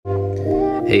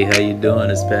Hey, how you doing?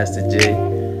 It's Pastor Jay.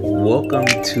 Welcome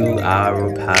to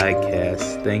our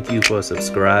podcast. Thank you for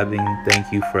subscribing.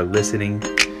 Thank you for listening.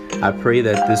 I pray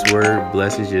that this word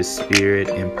blesses your spirit,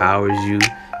 empowers you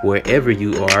wherever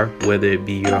you are, whether it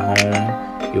be your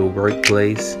home, your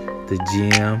workplace, the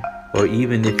gym, or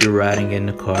even if you're riding in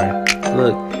the car.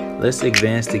 Look, let's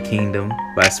advance the kingdom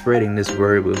by spreading this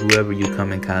word with whoever you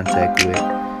come in contact with.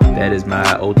 That is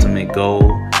my ultimate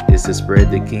goal, is to spread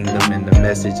the kingdom and the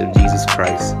message of Jesus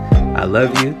Christ. I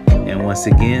love you, and once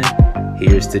again,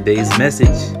 here's today's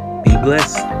message. Be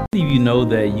blessed. Do you know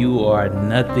that you are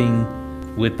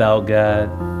nothing without God?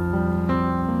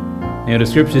 You know, the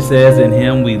scripture says, in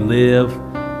him we live,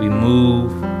 we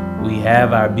move, we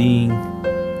have our being.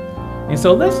 And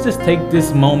so let's just take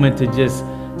this moment to just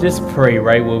pray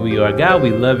right where we are. God, we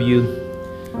love you.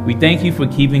 We thank you for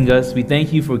keeping us. We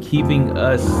thank you for keeping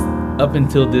us up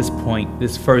until this point,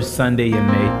 this first Sunday in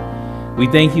May. We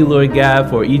thank you, Lord God,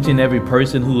 for each and every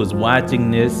person who is watching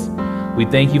this. We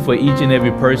thank you for each and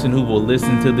every person who will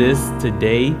listen to this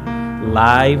today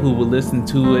live, who will listen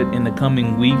to it in the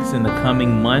coming weeks, in the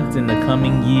coming months, in the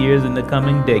coming years, in the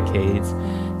coming decades.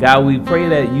 God, we pray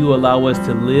that you allow us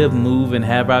to live, move, and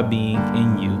have our being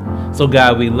in you. So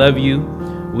God, we love you.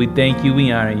 We thank you.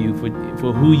 We honor you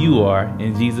for who you are.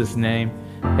 In Jesus' name,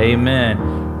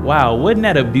 amen. Wow, wasn't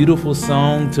that a beautiful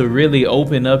song to really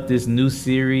open up this new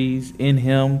series, In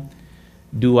Him?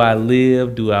 Do I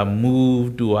live? Do I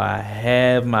move? Do I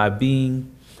have my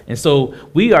being? And so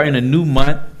we are in a new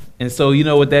month. And so you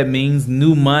know what that means?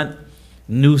 New month,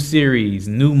 new series.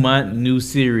 New month, new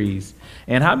series.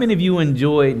 And how many of you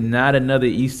enjoyed Not Another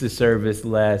Easter service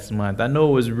last month? I know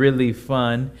it was really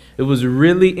fun. It was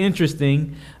really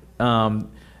interesting.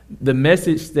 The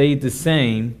message stayed the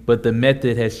same, but the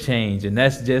method has changed. And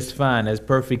that's just fine. That's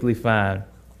perfectly fine.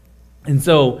 And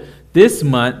so this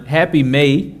month, happy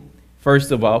May,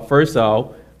 first off,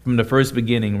 from the first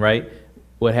beginning, right?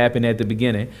 What happened at the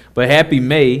beginning. But happy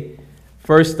May,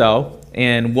 first off,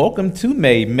 and welcome to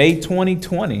May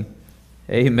 2020.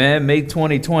 Amen. May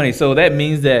 2020. So that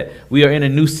means that we are in a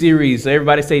new series. So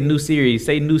everybody say new series.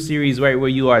 Say new series right where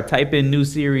you are. Type in new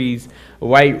series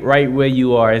right where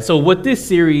you are. And so what this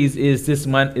series is this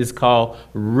month is called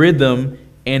Rhythm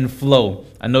and Flow.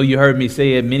 I know you heard me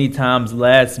say it many times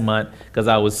last month because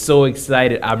I was so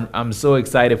excited. I'm so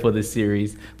excited for this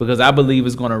series because I believe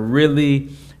it's going to really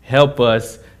help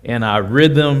us in our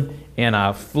rhythm and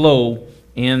our flow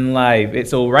in life. And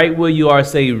so right where you are,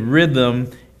 say rhythm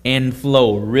and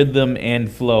flow, rhythm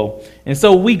and flow. And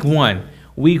so week one,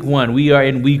 we are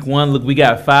in week one. Look, we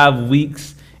got 5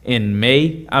 weeks in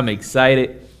May. I'm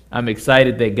excited. I'm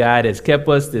excited that God has kept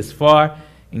us this far,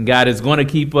 and God is going to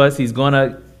keep us. He's going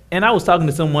to. And I was talking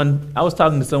to someone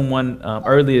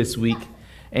earlier this week,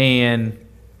 and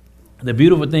the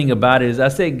beautiful thing about it is I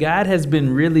said God has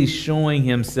been really showing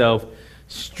himself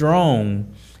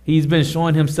strong. He's been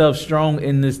showing himself strong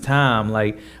in this time.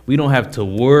 Like, we don't have to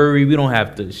worry. We don't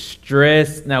have to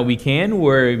stress. Now, we can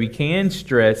worry. We can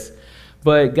stress.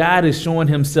 But God is showing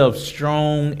himself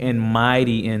strong and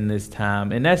mighty in this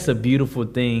time. And that's a beautiful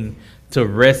thing, to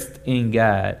rest in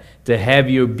God, to have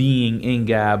your being in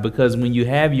God. Because when you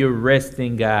have your rest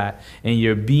in God and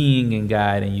your being in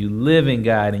God and you live in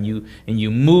God and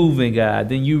you move in God,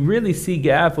 then you really see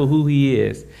God for who he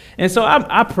is. And so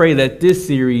I pray that this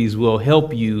series will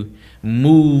help you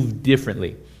move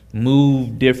differently.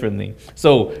 Move differently.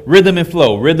 So rhythm and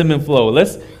flow, rhythm and flow.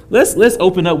 Let's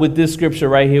open up with this scripture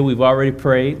right here. We've already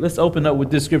prayed. Let's open up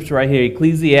with this scripture right here.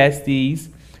 Ecclesiastes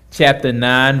chapter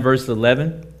 9, verse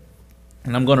 11.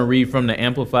 And I'm going to read from the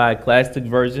Amplified Classic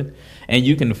Version, and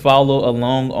you can follow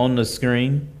along on the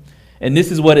screen. And this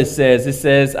is what it says. It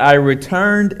says, I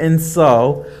returned and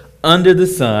saw under the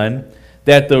sun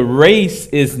that the race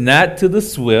is not to the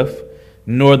swift,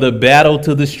 nor the battle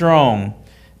to the strong.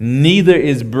 Neither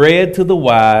is bread to the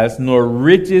wise, nor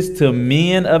riches to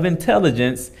men of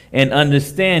intelligence and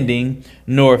understanding,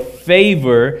 nor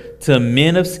favor to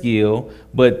men of skill,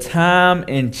 but time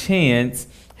and chance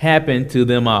happen to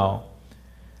them all.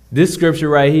 This scripture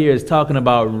right here is talking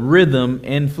about rhythm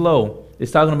and flow.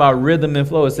 It's talking about rhythm and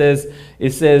flow. It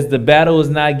says the battle is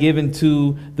not given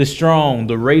to the strong.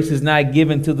 The race is not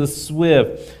given to the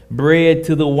swift. Bread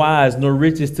to the wise, nor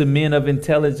riches to men of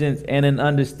intelligence and an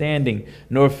understanding,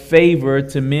 nor favor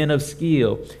to men of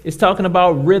skill. It's talking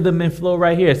about rhythm and flow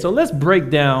right here. So let's break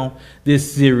down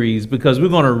this series because we're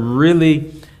going to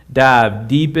really dive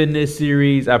deep in this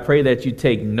series. I pray that you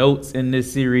take notes in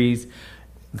this series.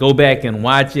 Go back and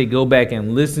watch it. Go back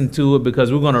and listen to it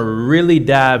because we're going to really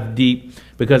dive deep,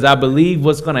 because I believe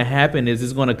what's going to happen is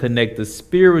it's going to connect the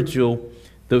spiritual,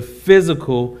 the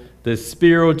physical, the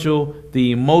spiritual,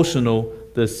 the emotional,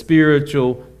 the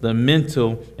spiritual, the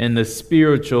mental, and the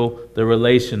spiritual, the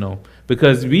relational.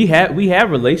 Because we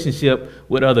have relationship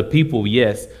with other people,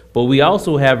 yes, but we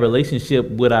also have relationship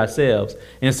with ourselves.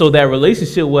 And so that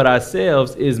relationship with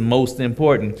ourselves is most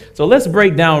important. So let's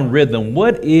break down rhythm.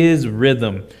 What is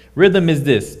rhythm? Rhythm is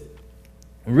this.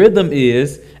 Rhythm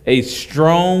is a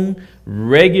strong,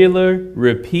 regular,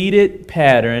 repeated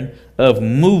pattern of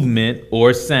movement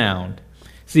or sound.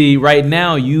 See, right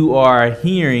now you are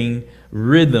hearing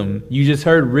rhythm. You just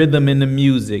heard rhythm in the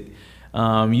music.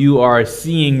 You are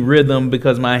seeing rhythm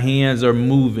because my hands are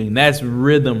moving. That's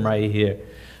rhythm right here.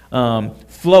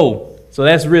 Flow. So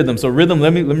that's rhythm. So rhythm,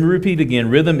 let me repeat again.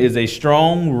 Rhythm is a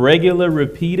strong, regular,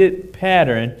 repeated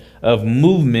pattern of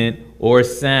movement or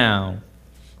sound.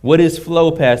 What is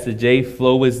flow, Pastor Jay?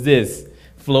 Flow is this.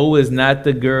 Flow is not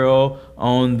the girl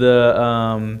on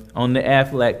the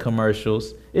Aflac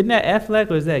commercials. Isn't that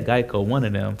Aflac or is that Geico? One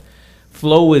of them.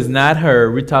 Flow is not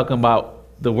her. We're talking about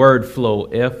the word flow,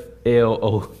 F-L-O-W.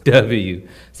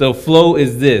 So flow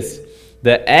is this,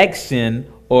 the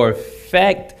action or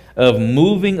fact of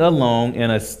moving along in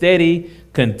a steady,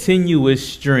 continuous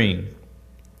stream.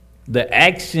 The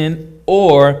action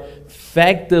or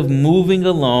fact of moving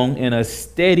along in a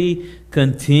steady,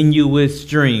 continuous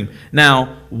stream.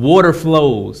 Now, water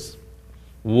flows.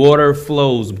 Water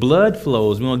flows. Blood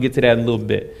flows. We're going to get to that in a little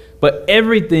bit. But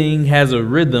everything has a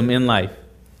rhythm in life.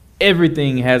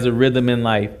 Everything has a rhythm in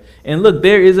life. And look,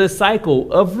 there is a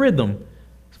cycle of rhythm.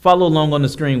 Follow along on the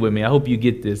screen with me. I hope you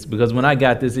get this, because when I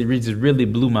got this, it just really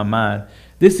blew my mind.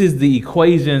 This is the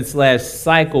equation /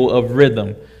 cycle of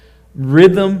rhythm.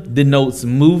 Rhythm denotes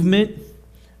movement.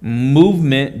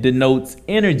 Movement denotes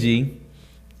energy.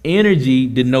 Energy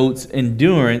denotes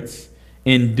endurance.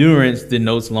 Endurance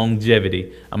denotes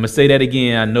longevity. I'm going to say that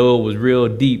again. I know it was real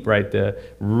deep right there.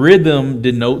 Rhythm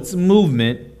denotes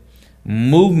movement.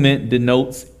 Movement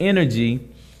denotes energy.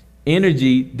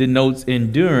 Energy denotes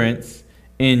endurance.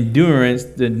 Endurance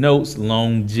denotes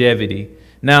longevity.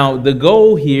 Now, the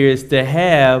goal here is to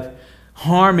have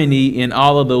harmony in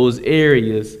all of those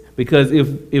areas, because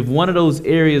if one of those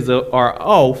areas are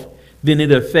off, then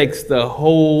it affects the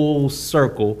whole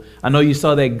circle. I know you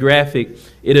saw that graphic.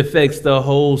 It affects the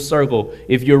whole circle.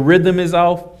 If your rhythm is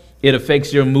off, it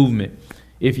affects your movement.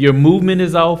 If your movement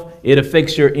is off, it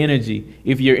affects your energy.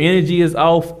 If your energy is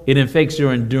off, it affects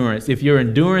your endurance. If your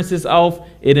endurance is off,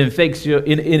 it affects your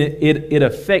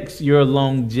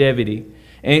longevity.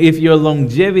 And if your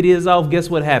longevity is off, guess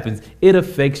what happens? It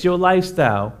affects your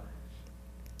lifestyle.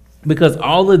 Because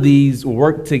all of these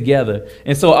work together.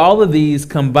 And so all of these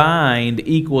combined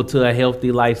equal to a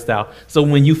healthy lifestyle. So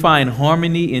when you find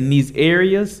harmony in these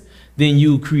areas, then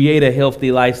you create a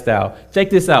healthy lifestyle.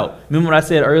 Check this out. Remember what I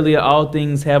said earlier, all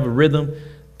things have a rhythm.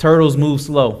 Turtles move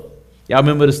slow. Y'all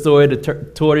remember the story of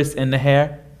the tortoise and the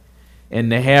hare?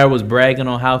 And the hare was bragging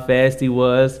on how fast he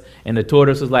was. And the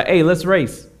tortoise was like, hey, let's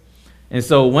race. And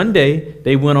so one day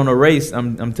they went on a race.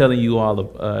 I'm telling you all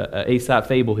a Aesop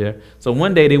fable here. So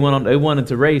one day they wanted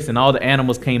to race, and all the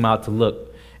animals came out to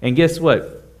look. And guess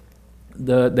what?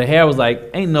 The hare was like,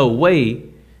 ain't no way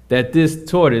that this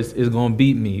tortoise is going to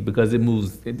beat me, because it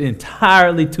moves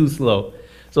entirely too slow.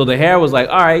 So the hare was like,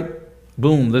 all right,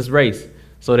 boom, let's race.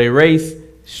 So they race,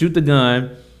 shoot the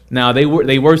gun. Now they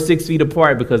were 6 feet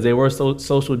apart because they were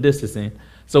social distancing.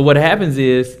 So what happens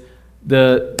is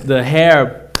the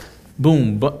hare,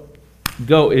 boom,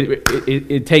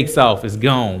 it takes off. It's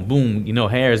gone. Boom. You know,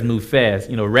 hares move fast.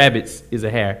 You know, rabbits is a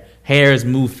hare. Hares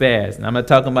move fast. Now, I'm not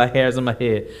talking about hairs on my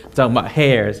head. I'm talking about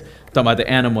hares. I'm talking about the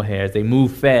animal hairs. They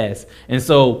move fast. And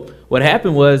so what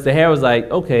happened was the hare was like,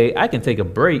 okay, I can take a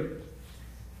break.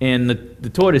 And the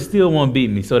tortoise still won't beat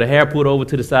me. So the hare pulled over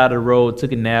to the side of the road,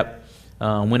 took a nap,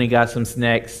 went and got some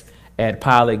snacks at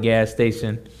Pilot gas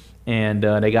station. And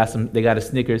they got a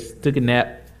Snickers, took a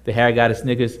nap. The hare got a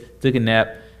Snickers, took a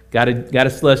nap, got a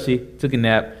slushie, took a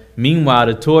nap. Meanwhile,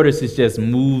 the tortoise is just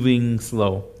moving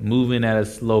slow, moving at a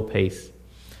slow pace.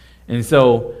 And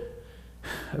so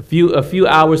a few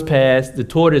hours pass, the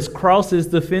tortoise crosses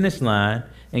the finish line,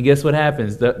 and guess what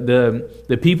happens?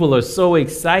 The people are so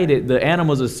excited, the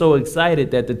animals are so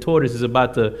excited that the tortoise is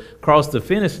about to cross the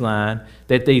finish line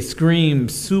that they scream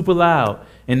super loud.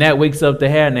 And that wakes up the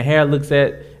hare, and the hare looks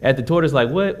at the tortoise like,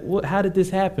 what? How did this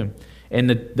happen? And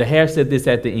the hare said this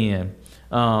at the end.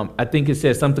 I think it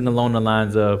said something along the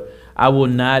lines of, I will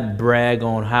not brag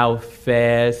on how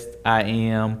fast I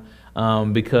am,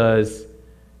 because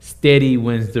steady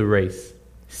wins the race.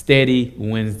 Steady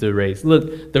wins the race.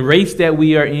 Look, the race that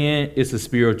we are in is a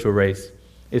spiritual race.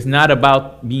 It's not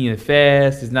about being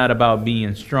fast. It's not about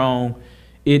being strong.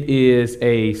 It is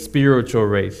a spiritual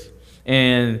race.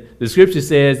 And the scripture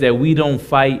says that we don't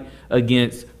fight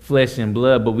against flesh and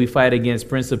blood, but we fight against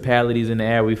principalities in the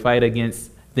air. We fight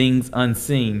against things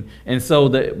unseen. And so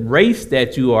the race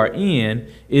that you are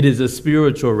in, it is a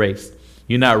spiritual race.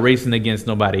 You're not racing against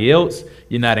nobody else.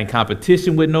 You're not in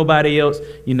competition with nobody else.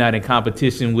 You're not in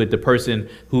competition with the person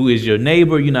who is your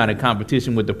neighbor. You're not in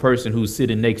competition with the person who's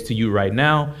sitting next to you right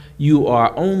now. You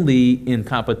are only in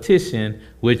competition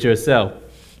with yourself.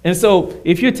 And so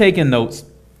if you're taking notes,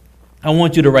 I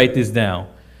want you to write this down.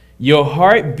 Your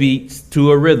heart beats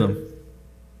to a rhythm,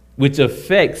 which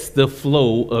affects the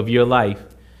flow of your life.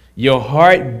 Your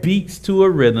heart beats to a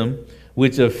rhythm,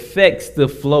 which affects the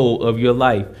flow of your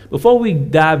life. Before we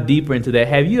dive deeper into that,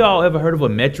 have you all ever heard of a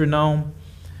metronome?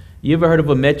 You ever heard of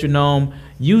a metronome?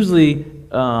 Usually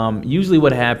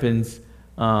what happens,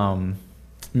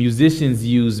 musicians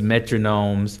use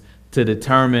metronomes to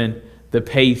determine the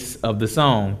pace of the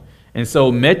song. And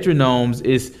so metronomes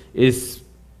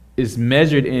is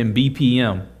measured in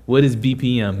BPM. What is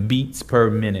BPM? Beats per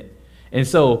minute. And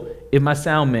so if my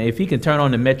sound man, if he can turn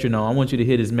on the metronome, I want you to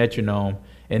hit his metronome.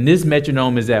 And this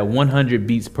metronome is at 100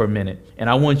 beats per minute. And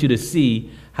I want you to see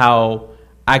how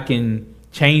I can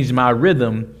change my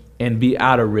rhythm and be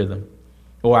out of rhythm.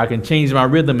 Or I can change my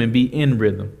rhythm and be in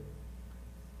rhythm.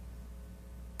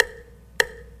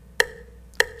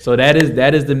 So that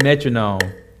is the metronome.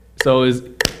 So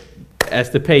that's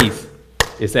the pace.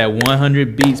 It's at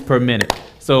 100 beats per minute.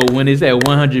 So when it's at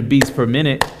 100 beats per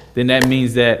minute, then that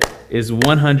means that it's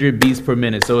 100 beats per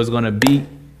minute. So it's going to beat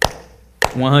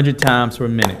 100 times per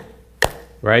minute,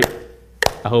 right?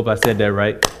 I hope I said that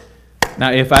right.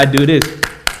 Now, if I do this,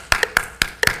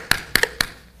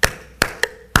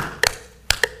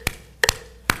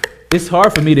 it's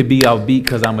hard for me to be off beat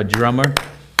because I'm a drummer.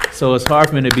 So it's hard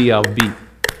for me to be off beat.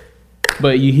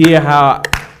 But you hear how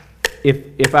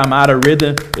if I'm out of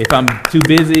rhythm, if I'm too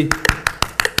busy,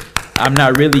 I'm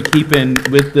not really keeping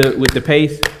with the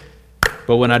pace.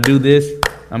 But when I do this,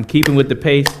 I'm keeping with the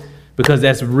pace because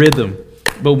that's rhythm.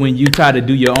 But when you try to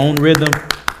do your own rhythm,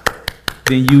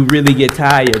 then you really get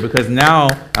tired because now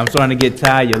I'm starting to get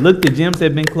tired. Look, the gyms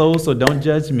have been closed, so don't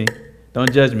judge me.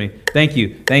 Don't judge me. Thank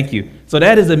you. Thank you. So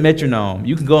that is a metronome.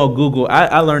 You can go on Google.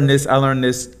 I learned this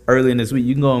early in this week.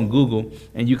 You can go on Google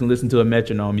and you can listen to a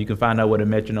metronome. You can find out what a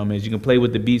metronome is. You can play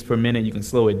with the beats per minute. You can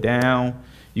slow it down.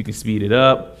 You can speed it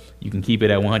up. You can keep it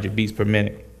at 100 beats per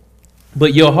minute.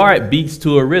 But your heart beats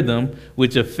to a rhythm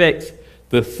which affects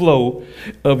the flow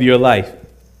of your life.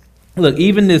 Look,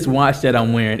 even this watch that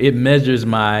I'm wearing, it measures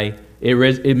my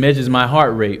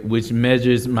heart rate, which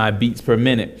measures my beats per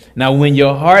minute. Now, when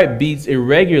your heart beats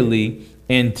irregularly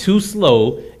and too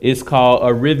slow, it's called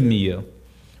arrhythmia.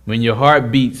 When your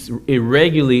heart beats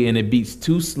irregularly and it beats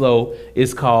too slow,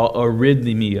 it's called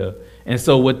arrhythmia. And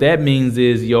so what that means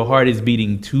is your heart is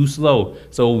beating too slow.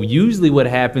 So usually what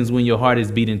happens when your heart is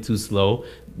beating too slow,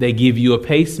 they give you a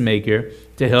pacemaker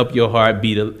to help your heart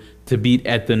beat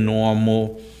at the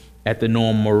normal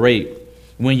rate.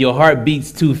 When your heart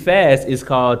beats too fast, it's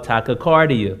called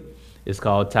tachycardia. It's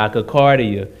called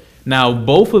tachycardia. Now,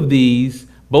 both of these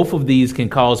can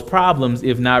cause problems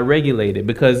if not regulated,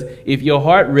 because if your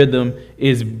heart rhythm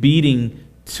is beating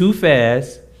too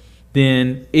fast,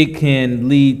 then it can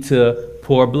lead to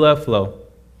poor blood flow.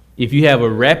 If you have a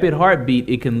rapid heartbeat,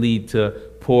 it can lead to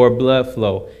poor blood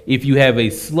flow. If you have a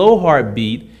slow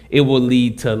heartbeat, it will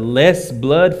lead to less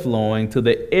blood flowing to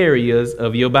the areas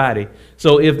of your body.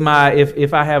 So if I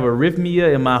have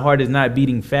arrhythmia and my heart is not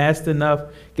beating fast enough,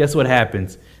 guess what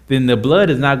happens? Then the blood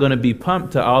is not going to be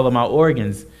pumped to all of my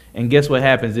organs. And guess what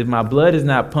happens? If my blood is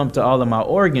not pumped to all of my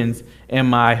organs and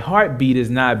my heartbeat is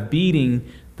not beating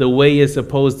the way it's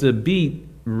supposed to beat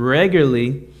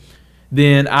regularly,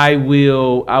 then I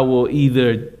will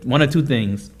either one of two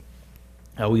things.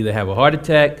 I will either have a heart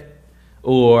attack,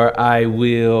 or I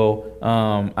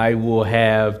will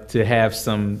have to have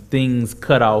some things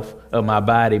cut off of my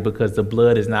body because the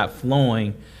blood is not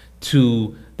flowing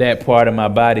to that part of my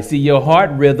body. See, your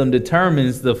heart rhythm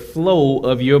determines the flow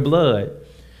of your blood.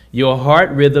 Your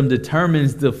heart rhythm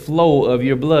determines the flow of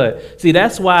your blood. See,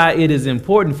 that's why it is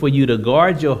important for you to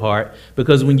guard your heart,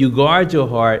 because when you guard your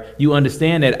heart, you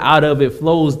understand that out of it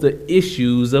flows the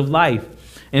issues of life.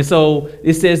 And so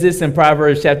it says this in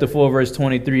Proverbs chapter 4, verse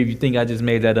 23, if you think I just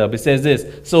made that up. It says this: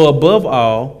 so above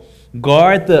all,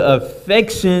 guard the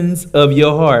affections of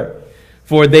your heart,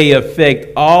 for they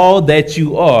affect all that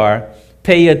you are.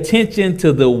 Pay attention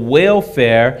to the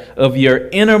welfare of your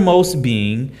innermost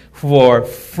being, for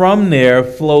from there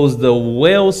flows the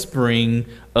wellspring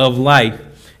of life.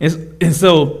 And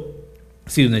so,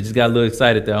 excuse me, I just got a little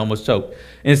excited there. I almost choked.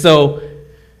 And so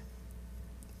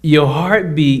Your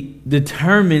heartbeat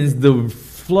determines the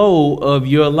flow of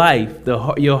your life.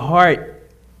 Your heart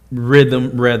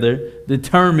rhythm, rather,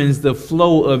 determines the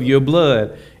flow of your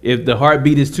blood. If the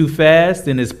heartbeat is too fast,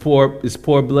 then it's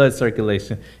poor blood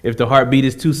circulation. If the heartbeat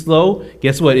is too slow,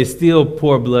 guess what? It's still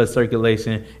poor blood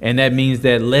circulation. And that means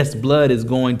that less blood is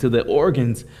going to the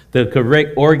organs, the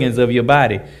correct organs of your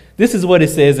body. This is what it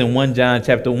says in 1 John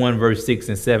chapter 1, verse 6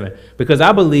 and 7. Because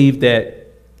I believe that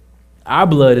our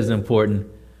blood is important,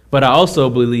 but I also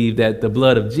believe that the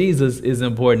blood of Jesus is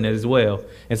important as well.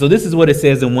 And so this is what it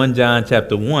says in 1 John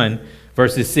chapter 1,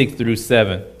 verses 6 through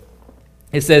 7.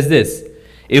 It says this: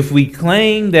 if we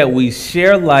claim that we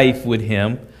share life with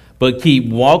him, but keep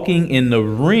walking in the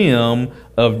realm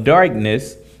of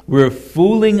darkness, we're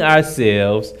fooling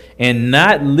ourselves and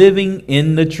not living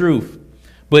in the truth.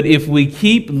 But if we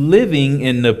keep living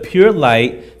in the pure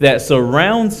light that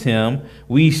surrounds him,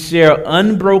 we share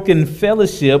unbroken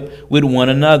fellowship with one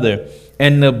another.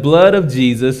 And the blood of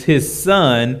Jesus, his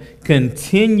son,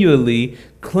 continually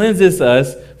cleanses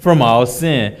us from all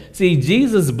sin. See,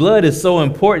 Jesus' blood is so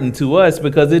important to us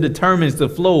because it determines the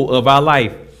flow of our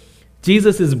life.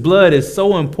 Jesus' blood is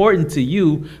so important to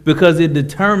you because it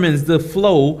determines the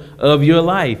flow of your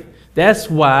life. That's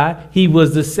why he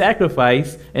was the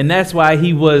sacrifice, and that's why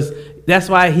he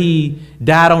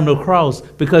died on the cross,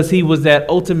 because he was that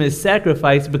ultimate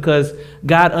sacrifice, because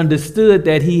God understood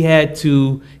that he had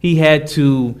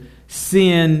to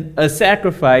send a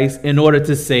sacrifice in order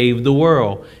to save the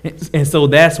world. And so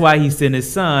that's why he sent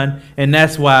his son, and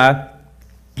that's why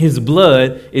his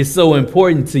blood is so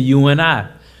important to you and I.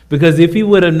 Because if he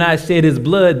would have not shed his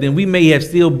blood, then we may have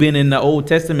still been in the Old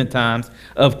Testament times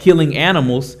of killing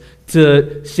animals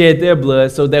to shed their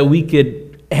blood so that we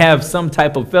could have some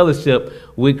type of fellowship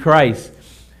with Christ.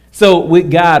 So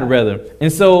with God, rather.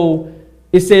 And so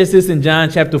it says this in John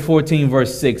chapter 14,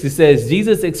 verse 6. It says,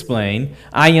 Jesus explained,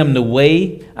 I am the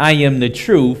way, I am the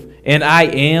truth, and I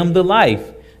am the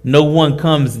life. No one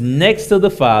comes next to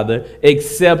the Father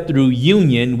except through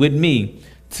union with me.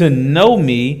 To know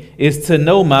me is to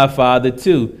know my Father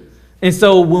too. And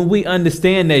so when we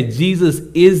understand that Jesus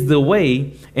is the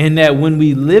way, and that when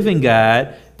we live in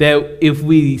God, that if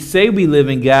we say we live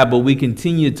in God, but we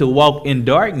continue to walk in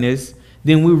darkness,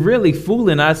 then we're really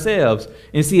fooling ourselves.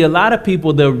 And see, a lot of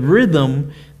people, they're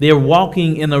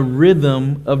walking in a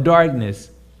rhythm of darkness.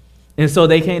 And so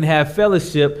they can't have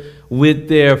fellowship with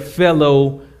their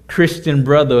fellow Christian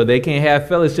brother, or they can't have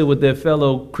fellowship with their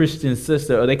fellow Christian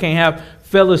sister, or they can't have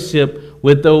fellowship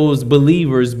with those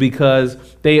believers because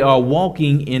they are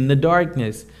walking in the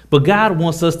darkness. But God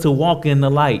wants us to walk in the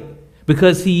light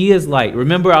because he is light.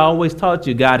 Remember, I always taught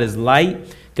you God is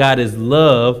light, God is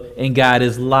love, and God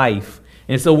is life.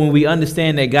 And so when we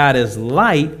understand that God is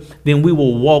light, then we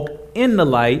will walk in the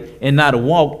light and not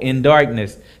walk in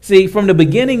darkness. See, from the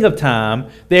beginning of time,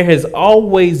 there has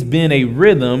always been a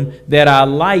rhythm that our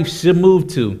life should move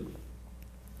to.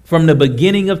 From the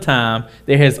beginning of time,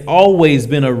 there has always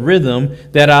been a rhythm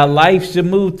that our life should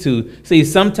move to. See,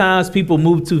 sometimes people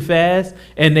move too fast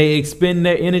and they expend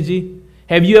their energy.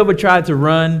 Have you ever tried to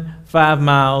run 5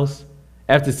 miles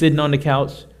after sitting on the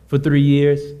couch for 3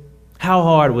 years? How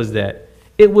hard was that?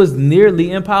 It was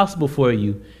nearly impossible for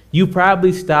you. You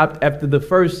probably stopped after the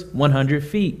first 100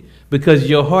 feet because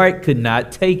your heart could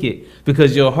not take it,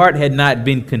 because your heart had not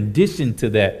been conditioned to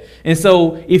that. And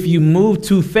so if you move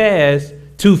too fast,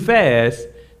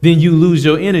 then you lose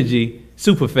your energy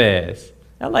super fast.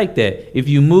 I like that. If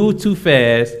you move too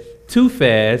fast,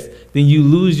 then you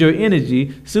lose your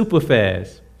energy super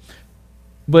fast.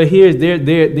 But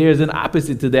there's an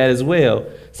opposite to that as well.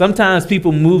 Sometimes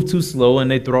people move too slow and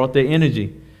they throw out their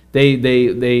energy.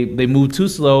 They move too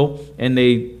slow and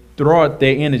they throw out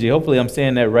their energy. Hopefully I'm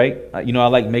saying that right. I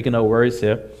like making up words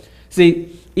here.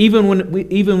 See, even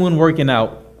when working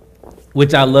out,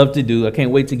 which I love to do. I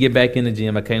can't wait to get back in the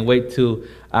gym. I can't wait till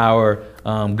our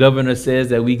governor says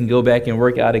that we can go back and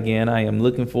work out again. I am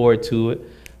looking forward to it.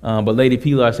 But Lady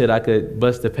Pilar said I could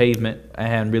bust the pavement. I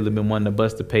haven't really been wanting to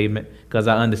bust the pavement because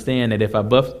I understand that if I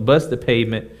bust the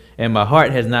pavement and my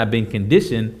heart has not been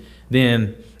conditioned,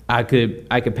 then I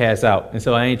could pass out. And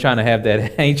so I ain't trying to have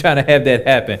that. I ain't trying to have that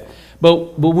happen.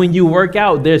 But when you work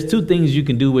out, there's two things you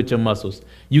can do with your muscles.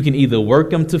 You can either work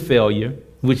them to failure,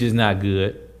 which is not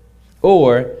good,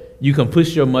 or you can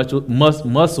push your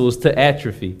muscles to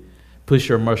atrophy. Push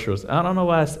your muscles. I don't know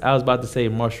why I was about to say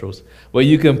muscles, but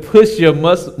you can push your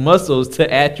muscles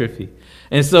to atrophy.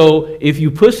 And so if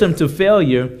you push them to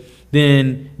failure,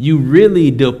 then you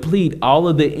really deplete all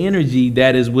of the energy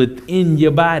that is within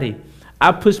your body.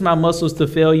 I pushed my muscles to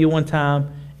failure one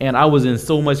time, and I was in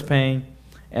so much pain.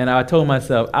 And I told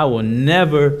myself, I will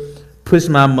never push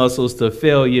my muscles to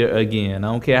failure again. I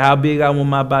don't care how big I want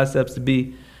my biceps to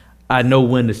be. I know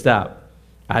when to stop.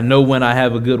 I know when I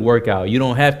have a good workout. You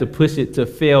don't have to push it to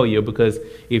failure, because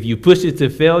if you push it to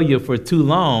failure for too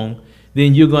long,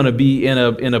 then you're going to be in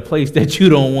a place that you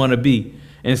don't want to be.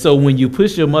 And so when you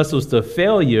push your muscles to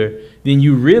failure, then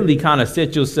you really kind of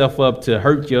set yourself up to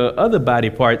hurt your other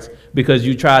body parts, because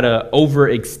you try to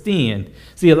overextend.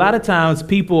 See, a lot of times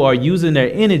people are using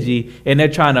their energy and they're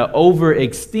trying to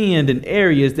overextend in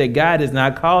areas that God has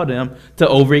not called them to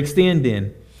overextend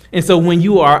in. And so when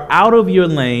you are out of your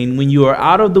lane, when you are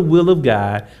out of the will of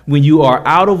God, when you are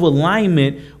out of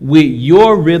alignment with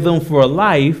your rhythm for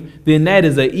life, then that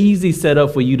is an easy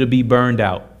setup for you to be burned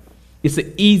out. It's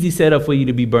an easy setup for you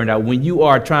to be burned out when you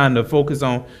are trying to focus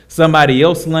on somebody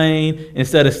else's lane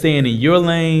instead of staying in your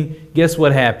lane. Guess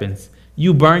what happens?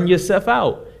 You burn yourself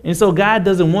out. And so God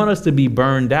doesn't want us to be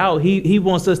burned out. He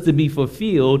wants us to be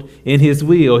fulfilled in his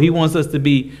will. He wants us to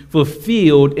be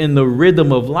fulfilled in the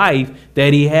rhythm of life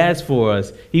that he has for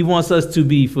us. He wants us to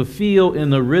be fulfilled in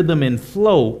the rhythm and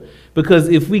flow, because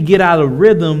if we get out of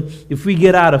rhythm, if we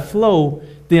get out of flow,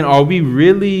 then are we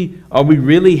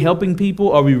really helping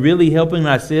people? Are we really helping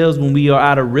ourselves when we are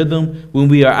out of rhythm, when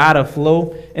we are out of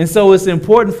flow? And so it's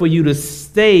important for you to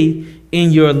stay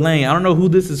in your lane. I don't know who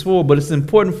this is for, but it's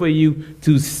important for you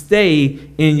to stay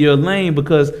in your lane,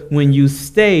 because when you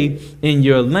stay in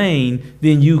your lane,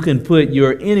 then you can put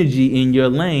your energy in your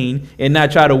lane and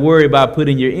not try to worry about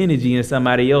putting your energy in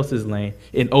somebody else's lane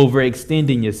and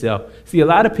overextending yourself. See, a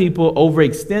lot of people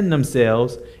overextend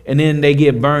themselves and then they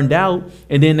get burned out,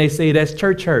 and then they say that's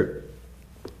church hurt.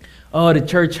 Oh, the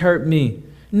church hurt me.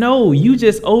 No, you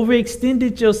just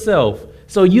overextended yourself.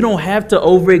 So you don't have to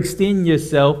overextend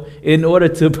yourself in order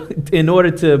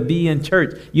to be in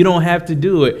church. You don't have to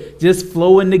do it. Just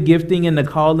flow in the gifting and the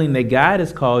calling that God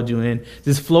has called you in.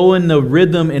 Just flow in the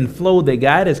rhythm and flow that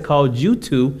God has called you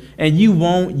to, and you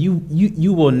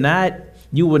will not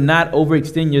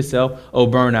overextend yourself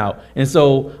or burn out. And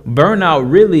so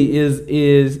burnout really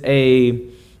is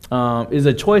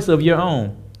a choice of your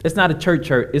own. It's not a church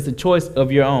hurt. It's a choice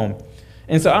of your own.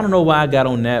 And so I don't know why I got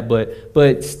on that,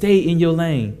 but stay in your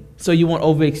lane so you won't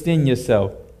overextend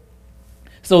yourself.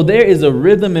 So there is a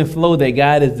rhythm and flow that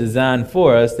God has designed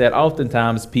for us that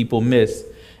oftentimes people miss.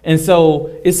 And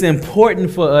so it's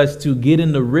important for us to get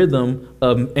in the rhythm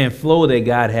and flow that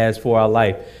God has for our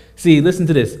life. See, listen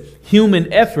to this.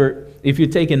 Human effort, if you're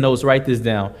taking notes, write this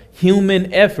down.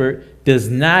 Human effort does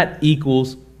not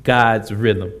equals God's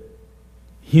rhythm.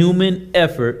 Human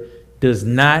effort does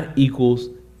not equals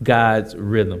God's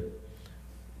rhythm.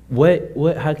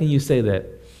 How can you say that?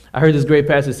 I heard this great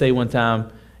pastor say one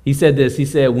time, he said this, he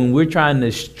said, when we're trying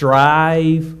to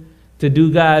strive to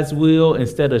do God's will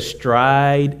instead of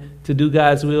stride to do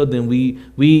God's will, then we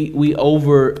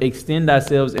overextend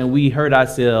ourselves and we hurt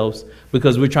ourselves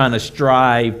because we're trying to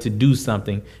strive to do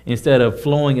something instead of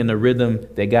flowing in the rhythm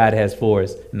that God has for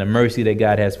us and the mercy that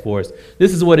God has for us.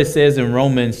 This is what it says in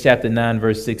Romans chapter 9,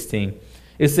 verse 16.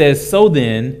 It says, so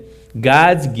then,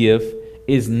 God's gift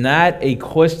is not a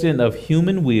question of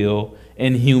human will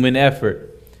and human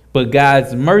effort, but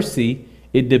God's mercy,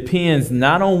 it depends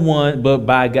not on one,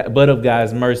 but of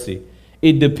God's mercy.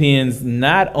 It depends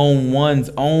not on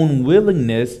one's own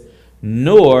willingness,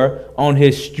 nor on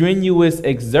his strenuous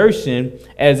exertion,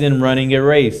 as in running a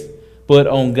race, but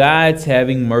on God's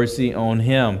having mercy on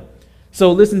him.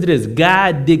 So listen to this.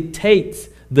 God dictates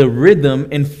the rhythm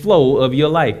and flow of your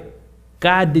life.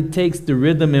 God dictates the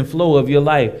rhythm and flow of your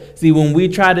life. See, when we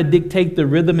try to dictate the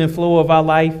rhythm and flow of our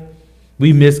life,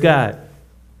 we miss God.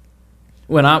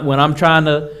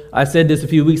 I said this a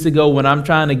few weeks ago, when I'm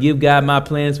trying to give God my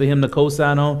plans for him to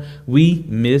co-sign on, we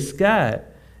miss God.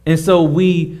 And so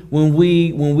when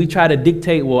we try to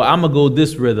dictate, well, I'm going to go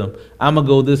this rhythm, I'm going to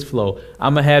go this flow,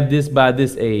 I'm going to have this by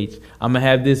this age, I'm going to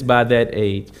have this by that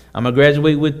age, I'm going to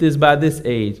graduate with this by this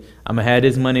age, I'm going to have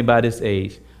this money by this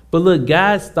age. But look,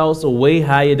 God's thoughts are way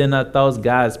higher than our thoughts.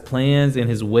 God's plans and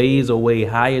his ways are way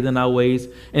higher than our ways.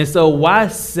 And so why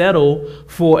settle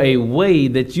for a way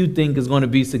that you think is going to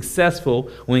be successful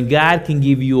when God can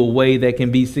give you a way that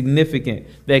can be significant,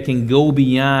 that can go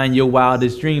beyond your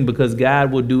wildest dream, because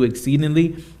God will do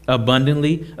exceedingly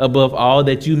abundantly above all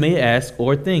that you may ask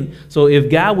or think. So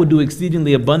if God will do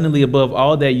exceedingly abundantly above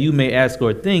all that you may ask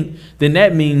or think, then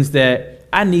that means that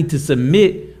I need to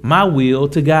submit my will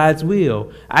to God's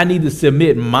will. I need to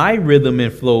submit my rhythm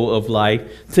and flow of life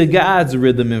to God's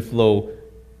rhythm and flow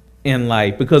in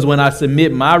life, because when I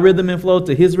submit my rhythm and flow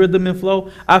to his rhythm and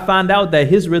flow, I find out that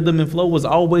his rhythm and flow was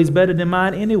always better than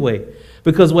mine anyway.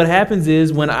 Because what happens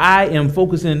is when I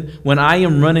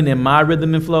am running in my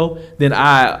rhythm and flow, then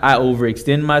I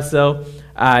overextend myself.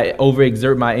 I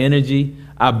overexert my energy.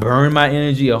 I burn my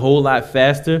energy a whole lot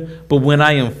faster. But when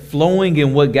I am flowing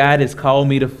in what God has called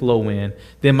me to flow in,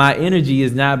 then my energy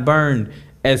is not burned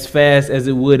as fast as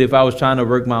it would if I was trying to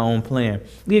work my own plan.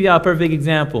 I'll give y'all a perfect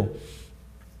example.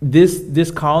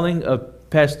 This calling of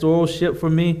pastoralship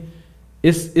for me,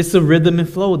 it's a rhythm and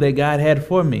flow that God had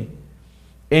for me.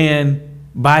 And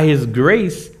by his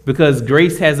grace, because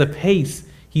grace has a pace,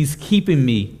 he's keeping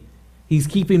me. He's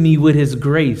keeping me with his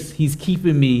grace. He's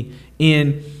keeping me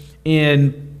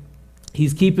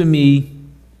he's keeping me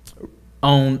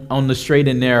on the straight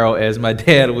and narrow, as my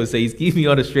dad would say. He's keeping me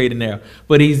on the straight and narrow.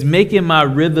 But he's making my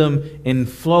rhythm and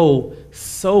flow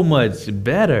so much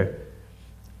better.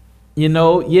 You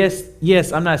know,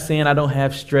 yes, I'm not saying I don't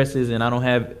have stresses and I don't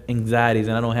have anxieties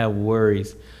and I don't have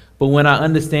worries. But when I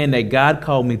understand that God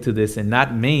called me to this and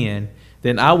not man,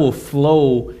 then I will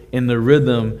flow in the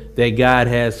rhythm that God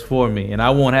has for me. And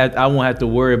I won't have to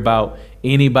worry about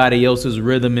anybody else's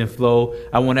rhythm and flow.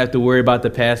 I won't have to worry about the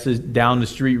pastor's down the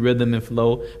street rhythm and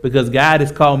flow, because God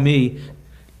has called me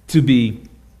to be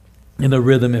in the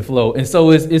rhythm and flow. And so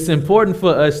it's important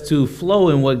for us to flow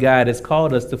in what God has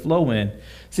called us to flow in.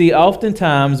 See,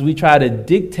 oftentimes we try to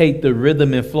dictate the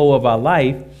rhythm and flow of our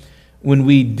life. When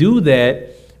we do that,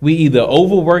 we either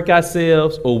overwork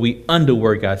ourselves or we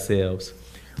underwork ourselves.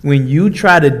 When you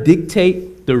try to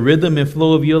dictate the rhythm and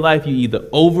flow of your life, you either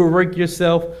overwork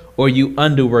yourself or you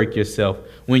underwork yourself.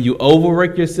 When you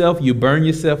overwork yourself, you burn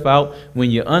yourself out. When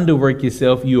you underwork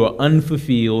yourself, you are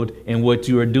unfulfilled in what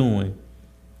you are doing.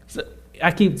 So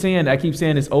I keep saying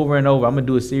this over and over. I'm going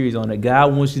to do a series on it.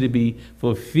 God wants you to be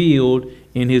fulfilled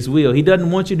in his will. He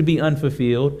doesn't want you to be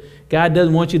unfulfilled. God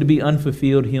doesn't want you to be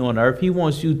unfulfilled here on earth. He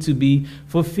wants you to be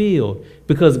fulfilled,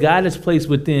 because God has placed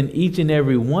within each and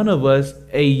every one of us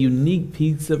a unique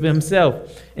piece of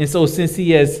himself. And so since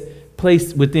he has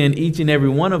placed within each and every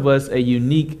one of us a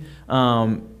unique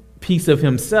piece of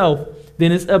himself,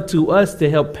 then it's up to us to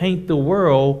help paint the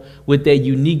world with that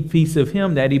unique piece of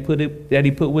him that he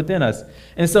put within us.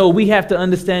 And so we have to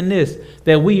understand this,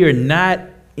 that we are not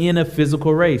in a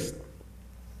physical race.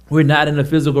 We're not in a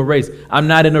physical race. I'm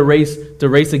not in a race to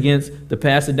race against the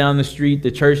pastor down the street, the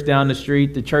church down the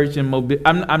street, the church in Mobile.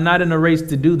 I'm not in a race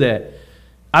to do that.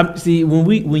 See,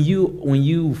 when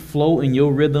you flow in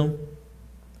your rhythm,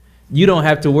 you don't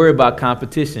have to worry about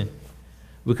competition,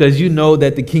 because you know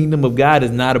that the kingdom of God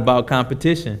is not about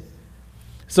competition.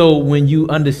 So when you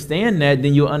understand that,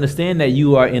 then you'll understand that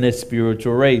you are in a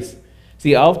spiritual race.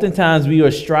 See, oftentimes we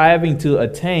are striving to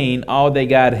attain all that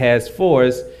God has for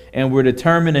us, and we're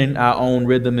determining our own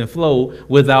rhythm and flow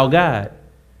without God.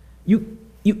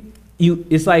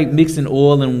 It's like mixing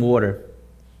oil and water.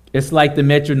 It's like the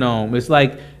metronome. It's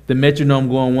like the metronome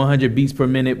going 100 beats per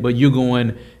minute, but you're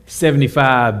going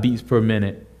 75 beats per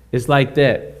minute. It's like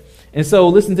that. And so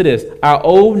listen to this. Our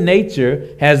old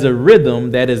nature has a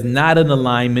rhythm that is not in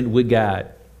alignment with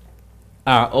God.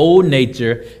 Our old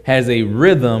nature has a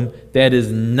rhythm that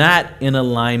is not in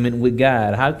alignment with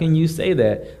God. How can you say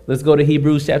that? Let's go to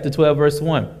Hebrews chapter 12, verse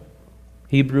 1.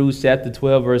 Hebrews chapter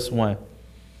 12, verse 1.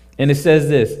 And it says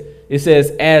this. It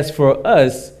says, as for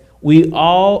us, we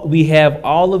have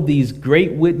all of these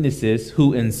great witnesses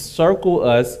who encircle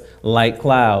us like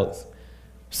clouds.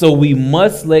 So we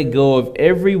must let go of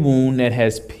every wound that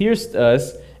has pierced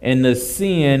us and the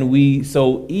sin we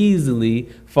so easily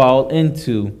fall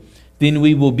into. Then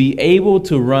we will be able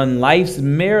to run life's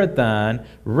marathon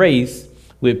race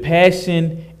with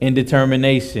passion and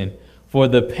determination, for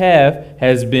the path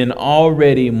has been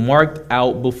already marked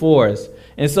out before us.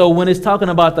 And so when it's talking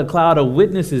about the cloud of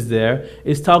witnesses there,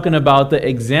 it's talking about the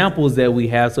examples that we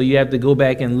have. So you have to go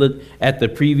back and look at the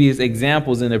previous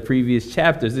examples in the previous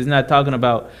chapters. It's not talking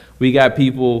about we got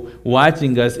people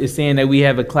watching us. It's saying that we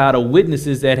have a cloud of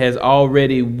witnesses that has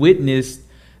already witnessed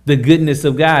the goodness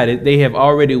of God. They have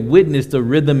already witnessed the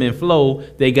rhythm and flow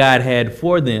that God had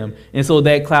for them. And so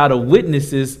that cloud of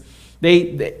witnesses,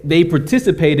 they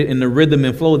participated in the rhythm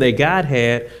and flow that God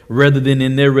had rather than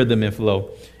in their rhythm and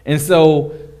flow. And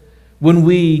so when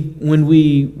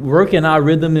we work in our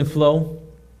rhythm and flow,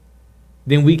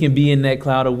 then we can be in that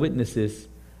cloud of witnesses.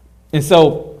 And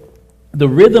so the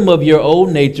rhythm of your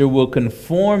old nature will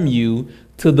conform you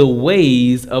to the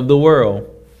ways of the world.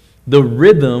 The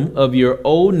rhythm of your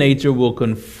old nature will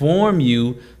conform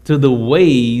you to the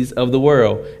ways of the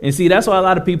world. And see, that's why a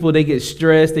lot of people, they get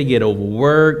stressed, they get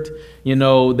overworked,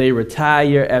 they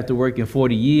retire after working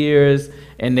 40 years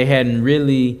and they hadn't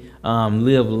really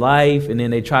lived life. And then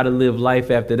they try to live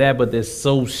life after that, but they're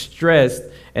so stressed,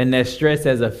 and that stress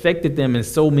has affected them in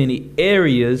so many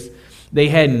areas. They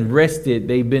hadn't rested.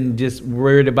 They've been just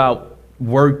worried about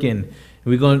working.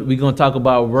 We're going to talk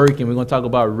about working. We're going to talk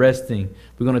about resting.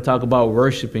 We're going to talk about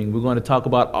worshiping. We're going to talk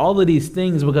about all of these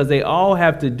things because they all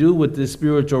have to do with the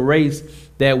spiritual race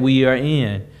that we are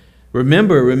in.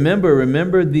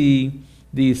 Remember the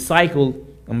cycle.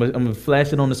 I'm going to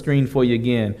flash it on the screen for you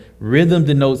again. Rhythm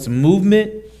denotes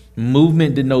movement.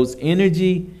 Movement denotes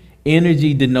energy.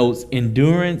 Energy denotes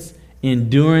endurance.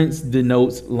 Endurance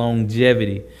denotes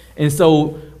longevity. And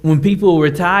so when people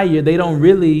retire, they don't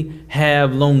really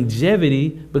have longevity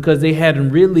because they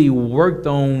hadn't really worked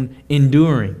on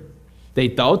enduring. They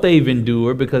thought they've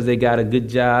endured because they got a good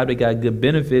job, they got good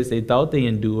benefits, they thought they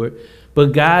endured.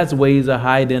 But God's ways are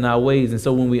higher than our ways. And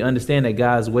so when we understand that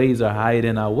God's ways are higher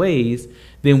than our ways,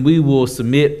 then we will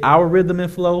submit our rhythm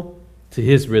and flow to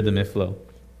his rhythm and flow.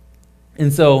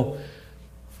 And so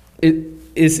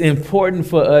it's important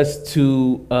for us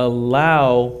to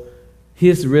allow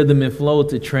his rhythm and flow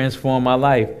to transform our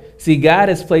life. See, God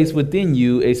has placed within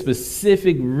you a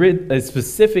specific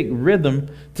rhythm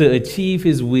to achieve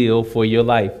his will for your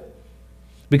life.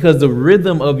 Because the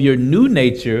rhythm of your new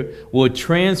nature will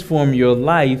transform your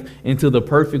life into the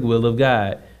perfect will of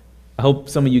God. I hope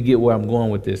some of you get where I'm going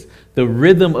with this. The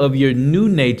rhythm of your new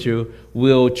nature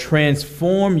will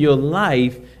transform your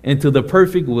life into the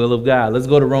perfect will of God. Let's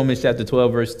go to Romans chapter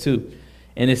 12, verse 2.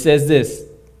 And it says this.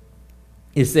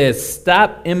 It says,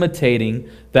 stop imitating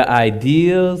the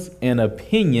ideas and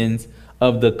opinions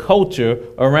of the culture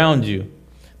around you,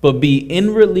 but be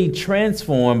inwardly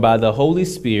transformed by the Holy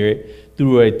Spirit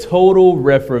through a total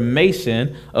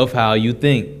reformation of how you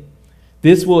think.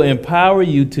 This will empower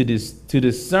you to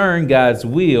discern God's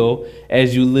will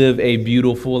as you live a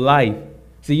beautiful life.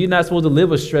 See, you're not supposed to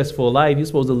live a stressful life. You're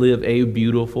supposed to live a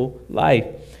beautiful life,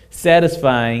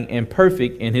 satisfying and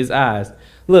perfect in his eyes.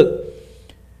 Look,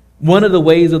 one of the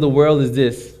ways of the world is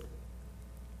this.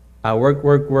 I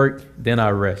work, then I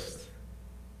rest.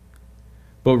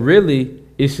 But really,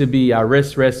 it should be I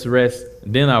rest,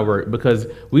 then I work. Because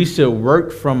we should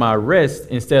work from our rest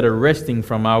instead of resting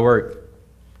from our work.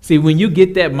 See, when you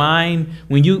get that mind,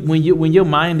 when your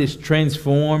mind is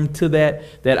transformed to that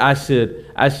I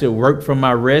should work from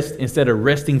my rest instead of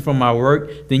resting from my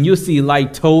work, then you'll see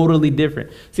life totally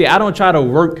different. See, I don't try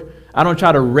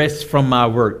to rest from my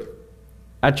work.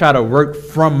 I try to work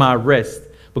from my rest,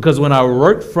 because when I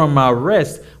work from my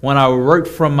rest, when I work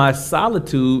from my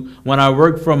solitude, when I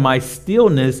work from my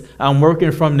stillness, I'm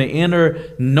working from the inner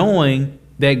knowing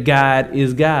that God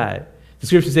is God. The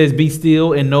scripture says, be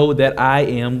still and know that I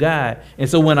am God. And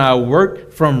so when I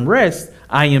work from rest,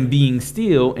 I am being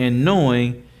still and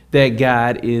knowing that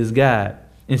God is God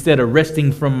instead of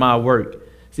resting from my work.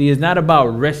 See, it's not about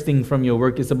resting from your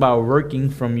work. It's about working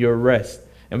from your rest.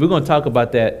 And we're going to talk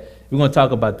about that. We're going to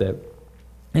talk about that.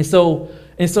 And so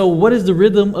what is the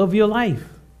rhythm of your life?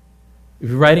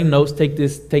 If you're writing notes, take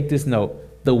this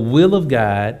note. The will of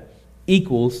God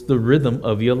equals the rhythm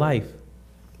of your life.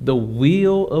 The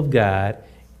will of God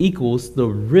equals the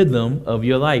rhythm of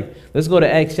your life. Let's go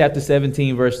to Acts chapter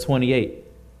 17, verse 28.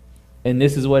 And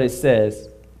this is what it says.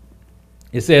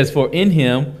 It says, for in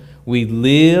him we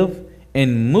live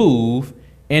and move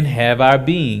and have our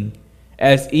being,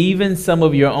 as even some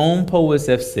of your own poets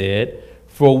have said,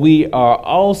 for we are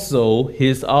also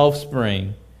his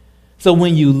offspring. So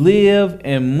when you live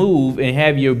and move and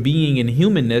have your being in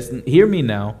humanness, hear me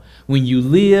now, when you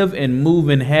live and move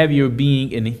and have your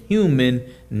being in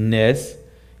humanness,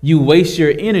 you waste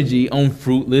your energy on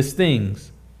fruitless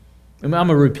things. I'm going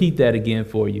to repeat that again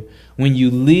for you. When you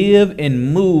live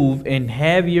and move and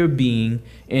have your being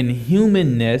in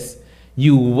humanness,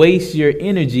 you waste your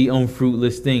energy on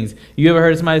fruitless things. You ever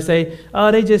heard somebody say, oh,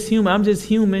 they just human. I'm just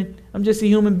human. I'm just a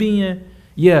human being.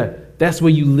 Yeah, that's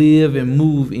where you live and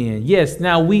move in. Yes,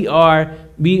 now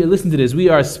listen to this. We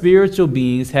are spiritual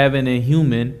beings having a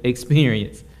human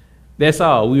experience. That's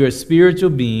all. We are spiritual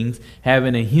beings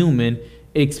having a human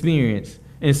experience.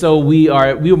 And so we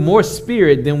are more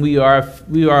spirit than we are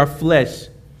flesh.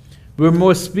 We're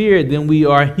more spirit than we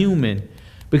are human.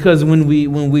 Because when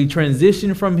we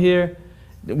transition from here,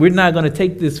 we're not going to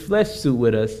take this flesh suit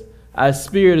with us. Our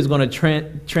spirit is going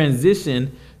to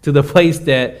transition to the place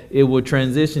that it will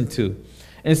transition to.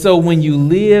 And so when you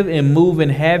live and move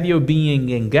and have your being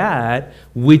in God,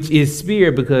 which is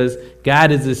spirit, because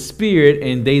God is a spirit,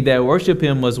 and they that worship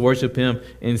him must worship him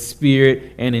in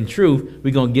spirit and in truth.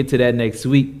 We're going to get to that next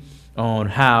week on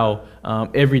how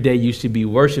every day you should be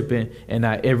worshiping and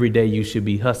not every day you should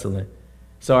be hustling.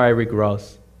 Sorry, Rick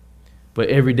Ross, but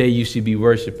every day you should be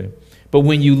worshiping. But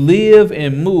when you live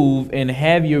and move and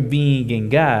have your being in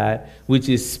God, which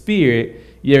is spirit,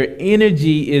 your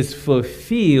energy is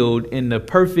fulfilled in the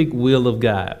perfect will of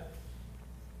God.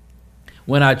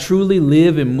 When I truly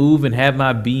live and move and have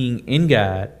my being in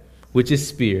God, which is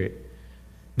spirit,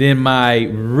 then my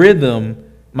rhythm,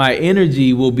 my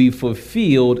energy will be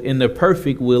fulfilled in the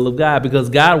perfect will of God, because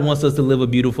God wants us to live a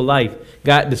beautiful life.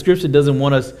 The scripture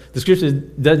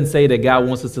doesn't say that God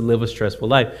wants us to live a stressful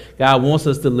life. God wants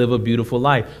us to live a beautiful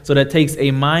life. So that takes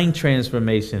a mind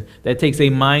transformation. That takes a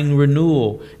mind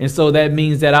renewal. And so that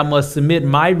means that I must submit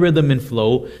my rhythm and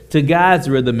flow to God's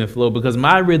rhythm and flow, because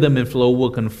my rhythm and flow will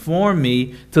conform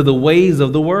me to the ways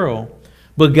of the world.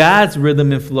 But God's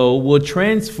rhythm and flow will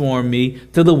transform me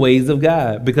to the ways of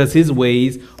God, because his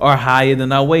ways are higher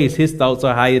than our ways. His thoughts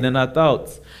are higher than our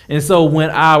thoughts. And so when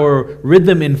our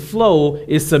rhythm and flow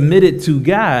is submitted to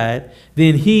God,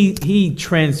 then he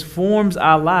transforms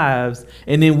our lives.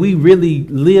 And then we really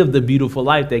live the beautiful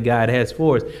life that God has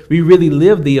for us. We really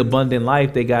live the abundant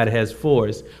life that God has for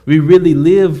us. We really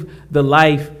live the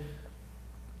life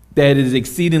that is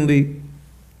exceedingly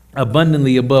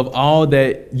abundantly above all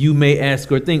that you may ask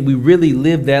or think. We really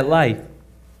live that life.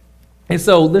 And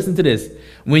so listen to this.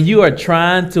 When you are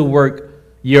trying to work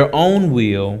your own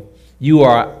will, you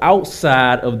are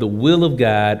outside of the will of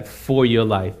God for your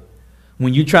life.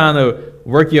 When you're trying to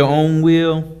work your own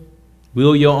will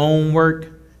your own work,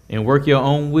 and work your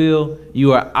own will,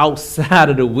 you are outside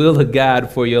of the will of God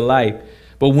for your life.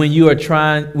 But when you are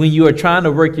trying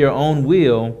to work your own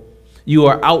will, you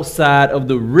are outside of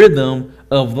the rhythm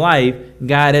of life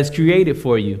God has created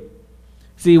for you.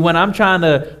 See, when I'm trying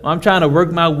to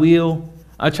work my will,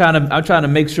 I'm trying to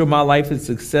make sure my life is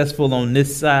successful on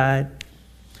this side.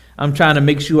 I'm trying to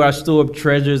make sure I store up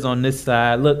treasures on this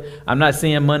side. Look, I'm not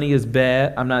saying money is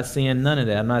bad. I'm not saying none of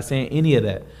that. I'm not saying any of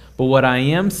that. But what I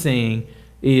am saying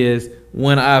is,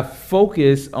 when I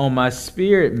focus on my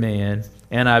spirit man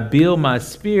and I build my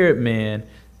spirit man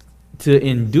to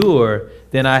endure,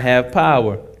 then I have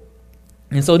power.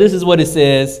 And so this is what it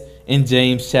says in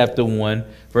James chapter 1,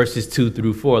 verses 2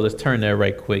 through 4. Let's turn there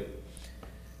right quick.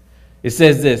 It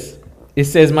says this. It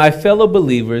says, "My fellow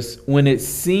believers, when it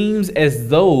seems as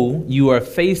though you are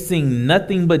facing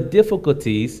nothing but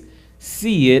difficulties,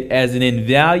 see it as an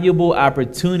invaluable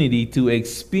opportunity to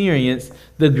experience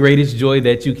the greatest joy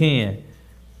that you can."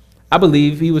 I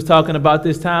believe he was talking about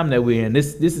this time that we're in.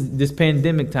 This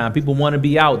pandemic time. People want to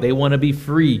be out. They want to be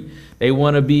free. They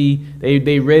want to be,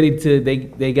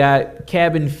 they got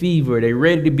cabin fever. They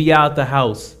ready to be out the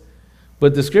house.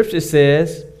 But the scripture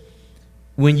says,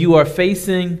 when you are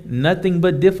facing nothing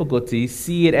but difficulty,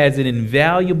 see it as an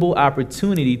invaluable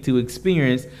opportunity to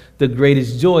experience the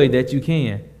greatest joy that you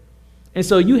can. And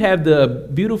so you have the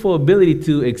beautiful ability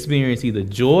to experience either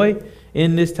joy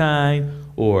in this time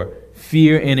or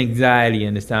fear and anxiety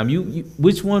in this time.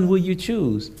 Which one will you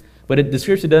choose? But the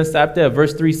scripture doesn't stop there.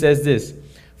 Verse 3 says this: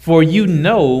 "For you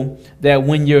know that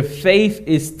when your faith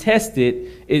is tested,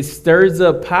 it stirs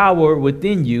up power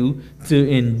within you to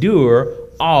endure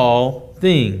all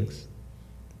things.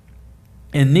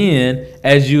 And then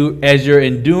as your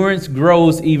endurance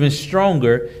grows even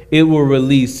stronger, it will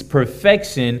release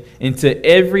perfection into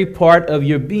every part of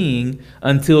your being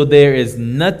until there is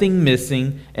nothing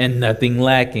missing and nothing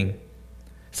lacking."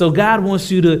 So God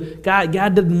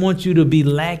doesn't want you to be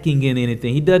lacking in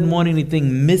anything. He doesn't want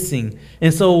anything missing.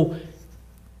 And so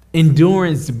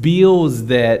endurance builds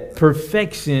that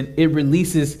perfection. It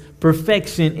releases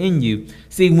perfection in you.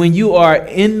 See, when you are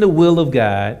in the will of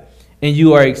God and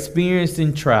you are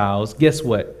experiencing trials, guess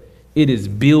what? It is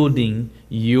building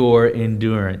your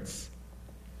endurance.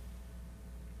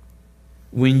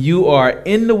 When you are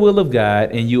in the will of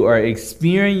God and you are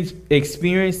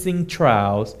experiencing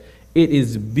trials, it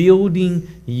is building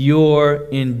your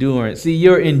endurance. See,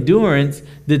 your endurance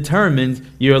determines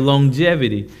your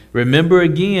longevity. Remember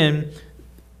again,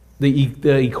 the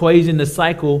equation, the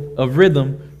cycle of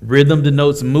rhythm. Rhythm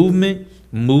denotes movement.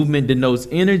 Movement denotes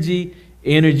energy.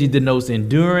 Energy denotes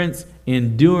endurance.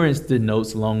 Endurance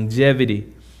denotes longevity.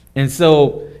 And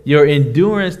so your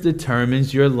endurance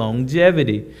determines your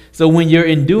longevity. So when your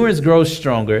endurance grows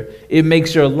stronger, it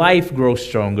makes your life grow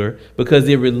stronger, because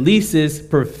it releases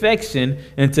perfection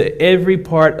into every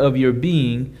part of your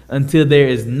being until there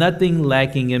is nothing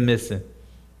lacking and missing.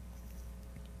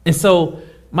 And so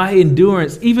My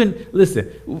endurance, even listen,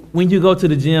 when you go to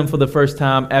the gym for the first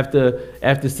time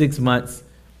after 6 months,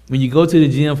 when you go to the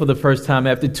gym for the first time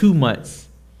after 2 months,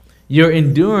 your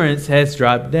endurance has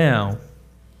dropped down.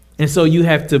 And so you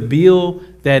have to build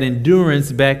that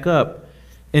endurance back up.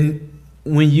 And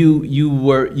when you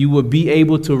would be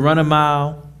able to run a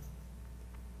mile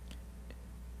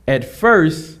at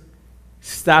first,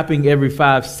 stopping every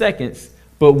 5 seconds,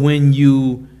 but when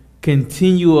you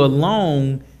continue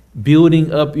along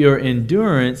building up your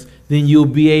endurance, then you'll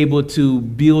be able to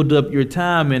build up your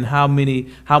time and how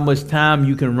much time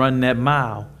you can run that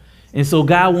mile. And so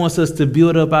God wants us to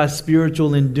build up our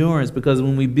spiritual endurance, because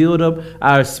when we build up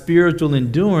our spiritual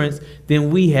endurance, then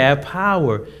we have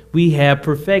power. We have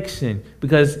perfection,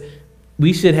 because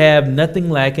we should have nothing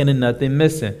lacking and nothing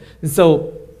missing. And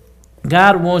so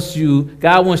God wants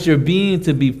your being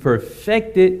to be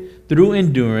perfected through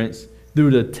endurance,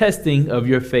 through the testing of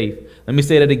your faith. Let me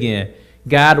say that again.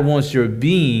 God wants your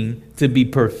being to be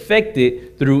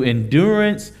perfected through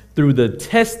endurance, through the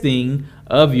testing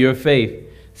of your faith.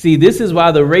 See, this is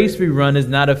why the race we run is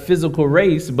not a physical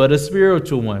race, but a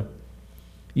spiritual one.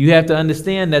 You have to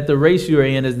understand that the race you're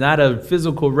in is not a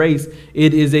physical race.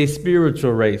 It is a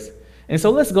spiritual race. And so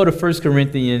let's go to 1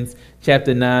 Corinthians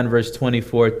chapter 9, verse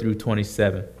 24 through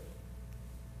 27.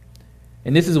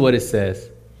 And this is what it says.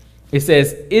 It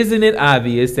says, "Isn't it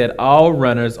obvious that all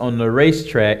runners on the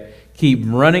racetrack keep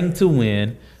running to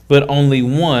win, but only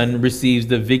one receives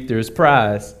the victor's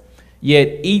prize?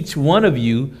 Yet each one of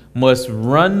you must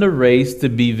run the race to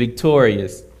be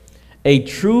victorious. A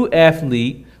true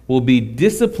athlete will be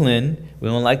disciplined." We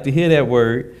don't like to hear that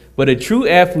word, but a true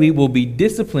athlete will be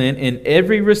disciplined in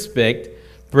every respect,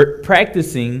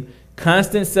 practicing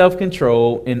constant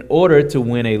self-control in order to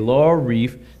win a laurel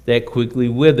wreath that quickly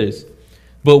withers.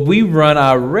 But we run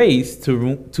our race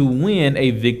to win a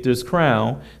victor's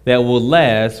crown that will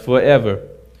last forever.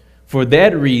 For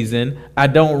that reason, I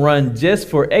don't run just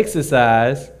for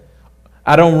exercise.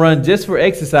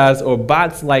 Or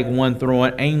box like one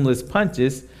throwing aimless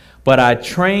punches, but I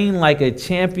train like a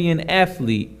champion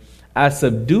athlete. I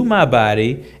subdue my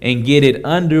body and get it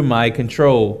under my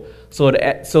control, so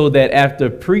that after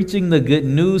preaching the good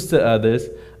news to others,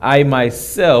 I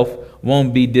myself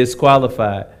won't be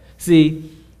disqualified. See,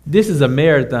 this is a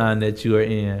marathon that you are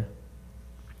in.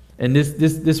 And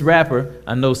this rapper,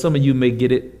 I know some of you may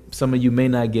get it, some of you may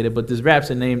not get it, but this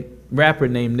rapper named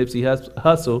Nipsey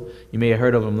Hussle, you may have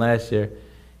heard of him last year.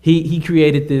 He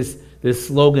created this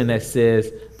slogan that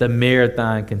says, "The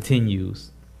marathon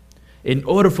continues." In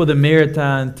order for the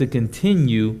marathon to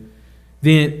continue,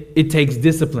 then it takes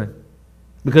discipline.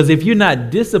 Because if you're not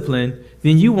disciplined,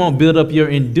 then you won't build up your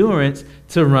endurance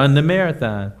to run the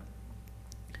marathon.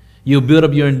 You'll build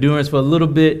up your endurance for a little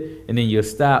bit, and then you'll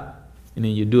stop, and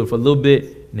then you do it for a little bit,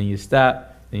 and then you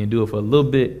stop, and you do it for a little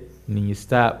bit, and then you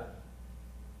stop.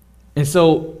 And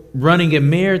so running a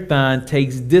marathon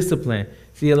takes discipline.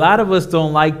 See, a lot of us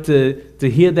don't like to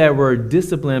hear that word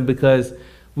discipline, because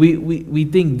we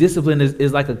think discipline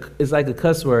is like a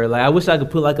cuss word. Like, I wish I could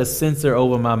put like a censor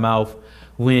over my mouth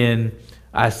when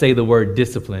I say the word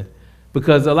discipline,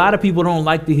 because a lot of people don't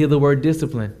like to hear the word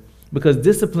discipline, because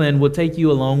discipline will take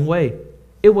you a long way.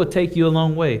 It will take you a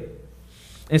long way.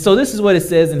 And so this is what it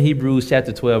says in Hebrews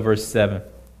chapter 12, verse 7.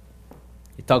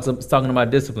 It's talking about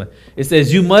discipline. It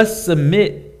says, "You must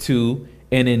submit to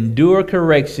and endure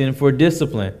correction for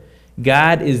discipline.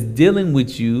 God is dealing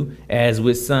with you as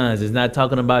with sons." It's not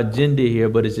talking about gender here,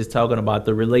 but it's just talking about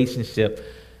the relationship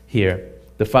here,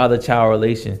 the father-child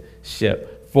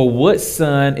relationship. "For what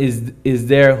son is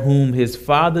there whom his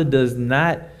father does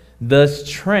not thus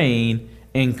train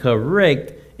and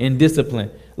correct and discipline?"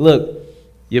 Look,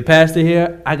 your pastor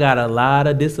here, I got a lot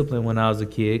of discipline when I was a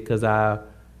kid, because I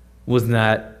was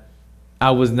not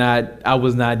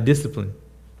disciplined.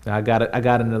 I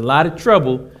got in a lot of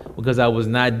trouble because I was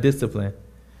not disciplined.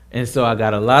 And so I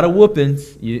got a lot of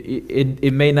whoopings.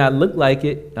 It may not look like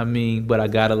it, but I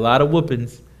got a lot of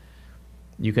whoopings.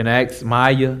 You can ask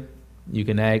Maya, you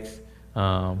can ask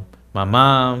my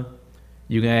mom,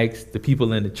 you can ask the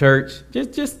people in the church.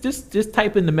 Just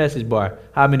type in the message bar,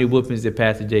 how many whoopings did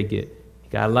Pastor Jay get? He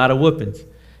got a lot of whoopings.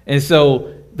 And so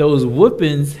those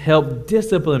whoopings help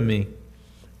discipline me.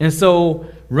 And so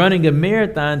running a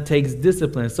marathon takes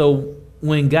discipline. So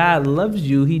when God loves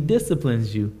you, he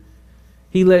disciplines you.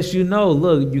 He lets you know,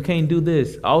 look, you can't do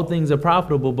this. All things are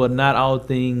profitable, but not all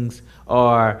things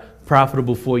are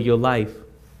profitable for your life.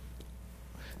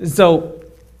 So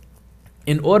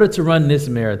in order to run this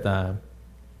marathon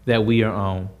that we are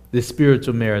on, this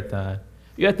spiritual marathon,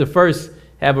 you have to first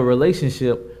have a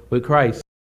relationship with Christ.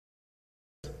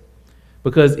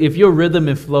 Because if your rhythm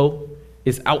and flow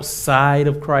It's outside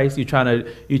of Christ. You're trying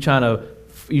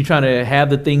to have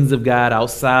the things of God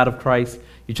outside of Christ.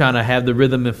 You're trying to have the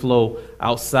rhythm and flow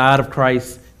outside of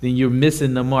Christ. Then you're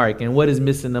missing the mark. And what is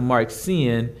missing the mark?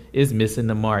 Sin is missing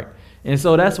the mark. And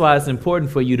so that's why it's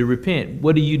important for you to repent.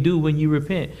 What do you do when you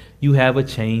repent? You have a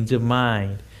change of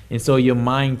mind. And so your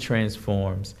mind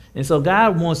transforms. And so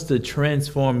God wants to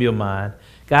transform your mind.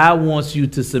 God wants you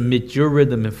to submit your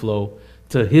rhythm and flow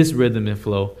to his rhythm and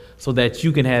flow so that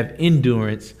you can have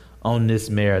endurance on this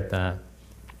marathon.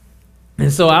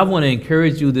 And so I want to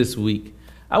encourage you this week.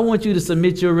 I want you to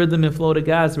submit your rhythm and flow to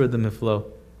God's rhythm and flow.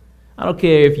 I don't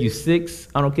care if you're 6.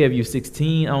 I don't care if you're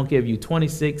 16. I don't care if you're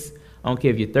 26. I don't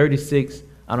care if you're 36.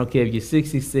 I don't care if you're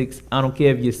 66. I don't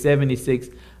care if you're 76.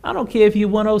 I don't care if you're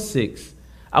 106.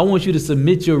 I want you to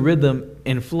submit your rhythm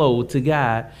and flow to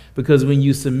God, because when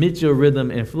you submit your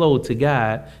rhythm and flow to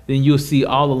God, then you'll see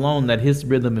all along that his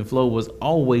rhythm and flow was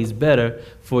always better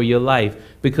for your life.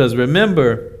 Because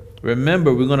remember, we're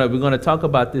gonna talk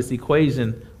about this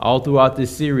equation all throughout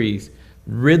this series.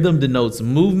 Rhythm denotes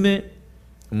movement.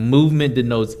 Movement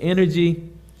denotes energy.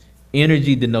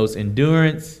 Energy denotes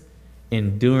endurance.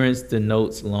 Endurance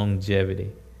denotes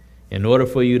longevity. In order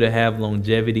for you to have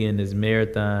longevity in this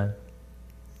marathon,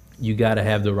 you got to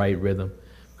have the right rhythm.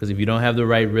 Because if you don't have the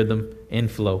right rhythm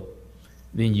and flow,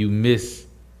 then you miss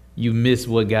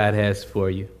what God has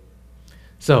for you.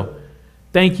 So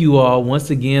thank you all once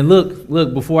again. Look,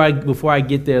 before I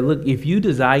get there, look, if you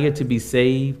desire to be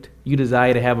saved, you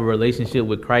desire to have a relationship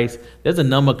with Christ, there's a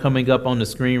number coming up on the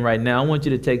screen right now. I want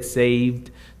you to text saved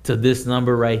to this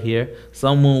number right here.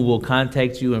 Someone will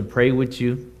contact you and pray with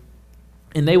you,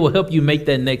 and they will help you make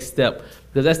that next step,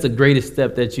 because that's the greatest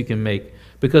step that you can make.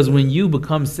 Because when you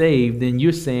become saved, then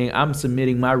you're saying, I'm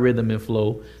submitting my rhythm and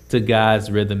flow to God's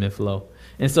rhythm and flow.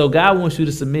 And so God wants you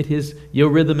to submit your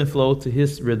rhythm and flow to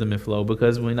his rhythm and flow,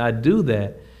 because when I do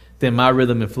that, then my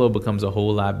rhythm and flow becomes a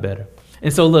whole lot better.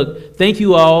 And so, look, thank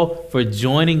you all for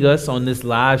joining us on this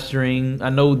live stream. I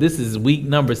know this is week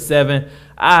number 7.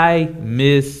 I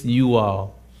miss you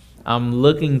all. I'm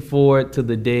looking forward to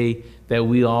the day that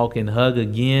we all can hug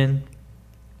again,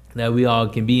 that we all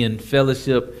can be in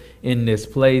fellowship in this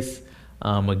place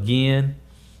again.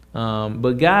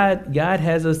 But God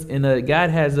has us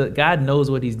God knows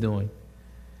what he's doing.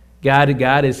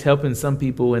 God is helping some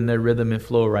people in their rhythm and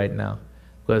flow right now,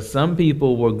 because some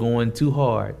people were going too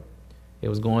hard. It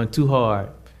was going too hard.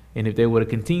 And if they would have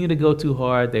continued to go too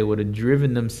hard, they would have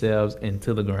driven themselves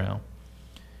into the ground.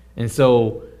 And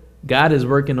so God is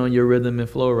working on your rhythm and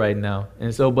flow right now.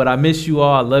 And so, but I miss you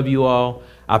all. I love you all.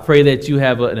 I pray that you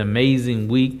have an amazing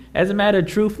week. As a matter of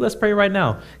truth, let's pray right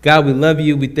now. God, we love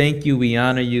you. We thank you. We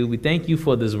honor you. We thank you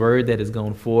for this word that is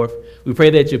going forth. We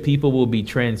pray that your people will be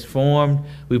transformed.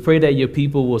 We pray that your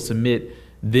people will submit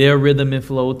their rhythm and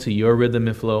flow to your rhythm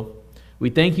and flow. We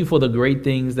thank you for the great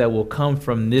things that will come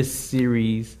from this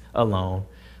series alone.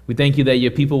 We thank you that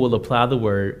your people will apply the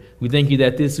word. We thank you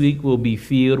that this week will be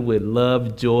filled with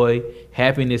love, joy,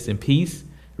 happiness, and peace,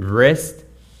 rest.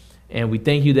 And we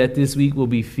thank you that this week will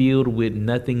be filled with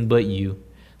nothing but you.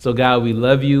 So God, we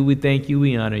love you. We thank you.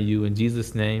 We honor you. In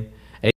Jesus' name,